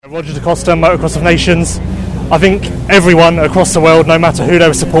Roger Da Costa, Motocross of Nations. I think everyone across the world, no matter who they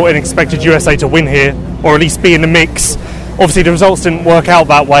were supporting, expected USA to win here, or at least be in the mix. Obviously the results didn't work out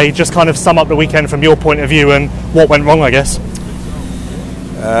that way. Just kind of sum up the weekend from your point of view and what went wrong, I guess.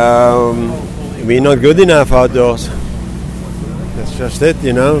 We're not good enough outdoors. That's just it,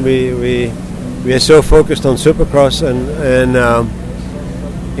 you know. We are so focused on Supercross and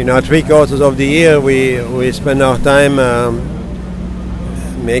 3/4 of the year we spend our time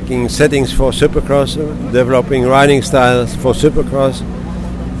making settings for Supercross, developing riding styles for Supercross,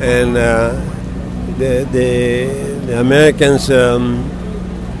 and the Americans,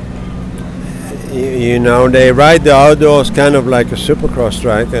 they ride the outdoors kind of like a Supercross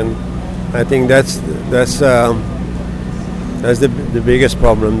track, and I think that's the biggest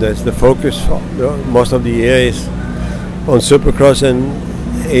problem. That's the focus for most of the year is on Supercross, and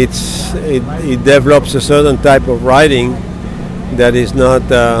it develops a certain type of riding that is not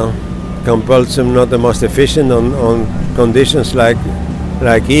compulsive, not the most efficient on conditions like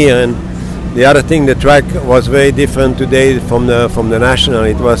here. And the other thing, the track was very different today from the national.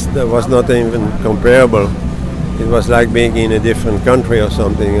 It was not even comparable. It was like being in a different country or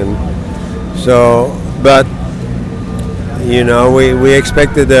something. And so, but we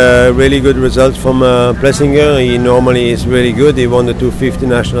expected really good results from Plessinger. He normally is really good. He won the 250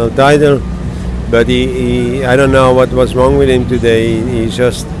 national title. But he I don't know what was wrong with him today. He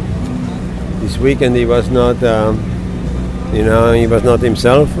just, this weekend he was not, he was not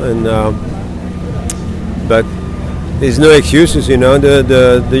himself. And but there's no excuses,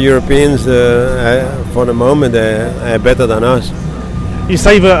 The Europeans, for the moment, are better than us. You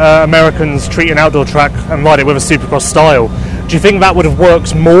say that Americans treat an outdoor track and ride it with a Supercross style. Do you think that would have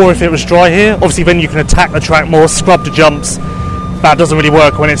worked more if it was dry here? Obviously, then you can attack the track more, scrub the jumps. That doesn't really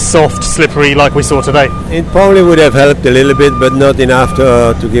work when it's soft, slippery, like we saw today. It probably would have helped a little bit, but not enough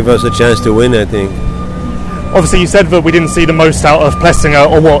to give us a chance to win, I think. Obviously, you said that we didn't see the most out of Plessinger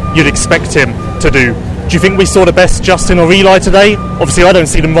or what you'd expect him to do. Do you think we saw the best Justin or Eli today? Obviously, I don't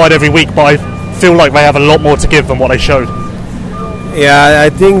see them ride every week, but I feel like they have a lot more to give than what they showed. Yeah,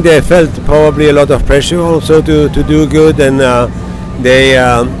 I think they felt probably a lot of pressure also to do good, and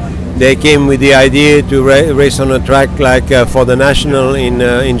they came with the idea to race on a track like for the national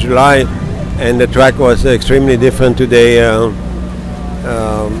in July, and the track was extremely different today.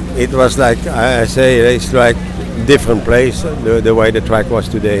 It was like it's like different place the way the track was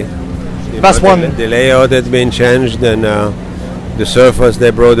today. The layout had been changed, and the surface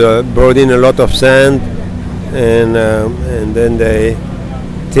they brought in a lot of sand, and then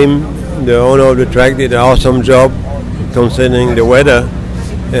Tim, the owner of the track, did an awesome job considering the weather.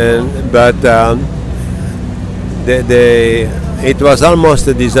 But it was almost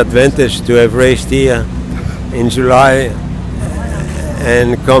a disadvantage to have raced here in July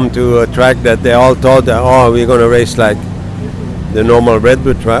and come to a track that they all thought that, we're going to race like the normal Red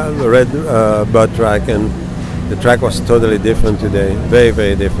Bull track, and the track was totally different today, very,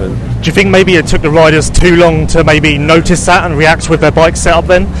 very different. Do you think maybe it took the riders too long to maybe notice that and react with their bike setup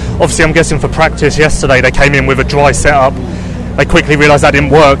then? Obviously, I'm guessing for practice yesterday they came in with a dry setup. They quickly realised that didn't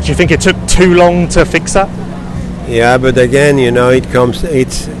work. Do you think it took too long to fix that? Yeah, but again,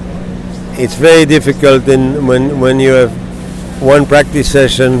 it's very difficult when you have one practice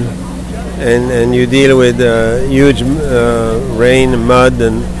session and you deal with huge rain, mud,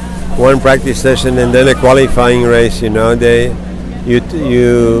 and one practice session and then a qualifying race. You're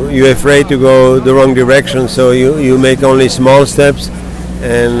afraid to go the wrong direction, so you make only small steps,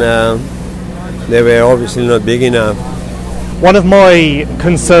 and they were obviously not big enough. One of my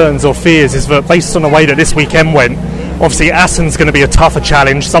concerns or fears is that based on the way that this weekend went, obviously Assen's going to be a tougher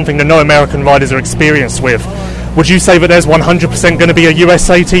challenge, something that no American riders are experienced with. Would you say that there's 100% going to be a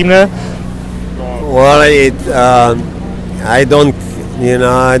USA team there? Well, I don't.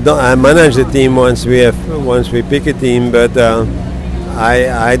 I manage the team once we pick a team, but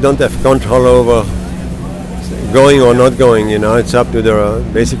I don't have control over going or not going. It's up to the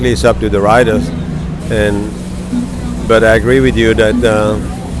riders, but I agree with you that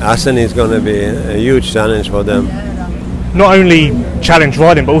Assen is going to be a huge challenge for them. Not only challenge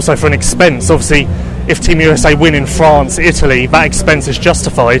riding, but also for an expense. Obviously, if Team USA win in France, Italy, that expense is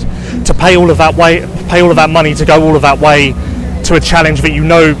justified. To pay all of that money to go all of that way to a challenge that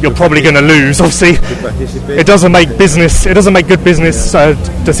you're probably going to lose. Obviously, it doesn't make good business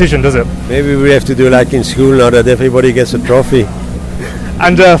decision, does it? Maybe we have to do like in school now, that everybody gets a trophy.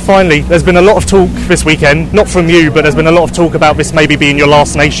 And finally, there's been a lot of talk this weekend, not from you, but there's been a lot of talk about this maybe being your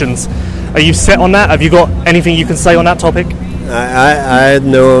last Nations. Are you set on that? Have you got anything you can say on that topic? I had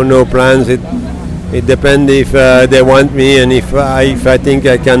no plans. it depends if they want me and if I think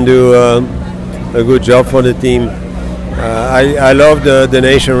I can do a good job for the team. I love the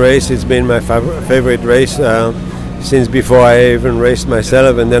nation race. It's been my favorite race since before I even raced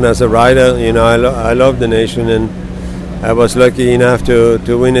myself. And then as a rider, I love the nation, and I was lucky enough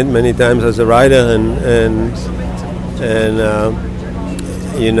to win it many times as a rider, and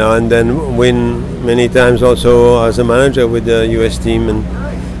then win many times also as a manager with the US team. And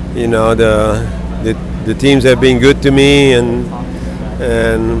the teams have been good to me, and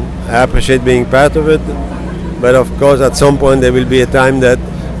I appreciate being part of it. But of course, at some point there will be a time that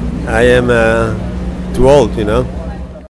I am too old,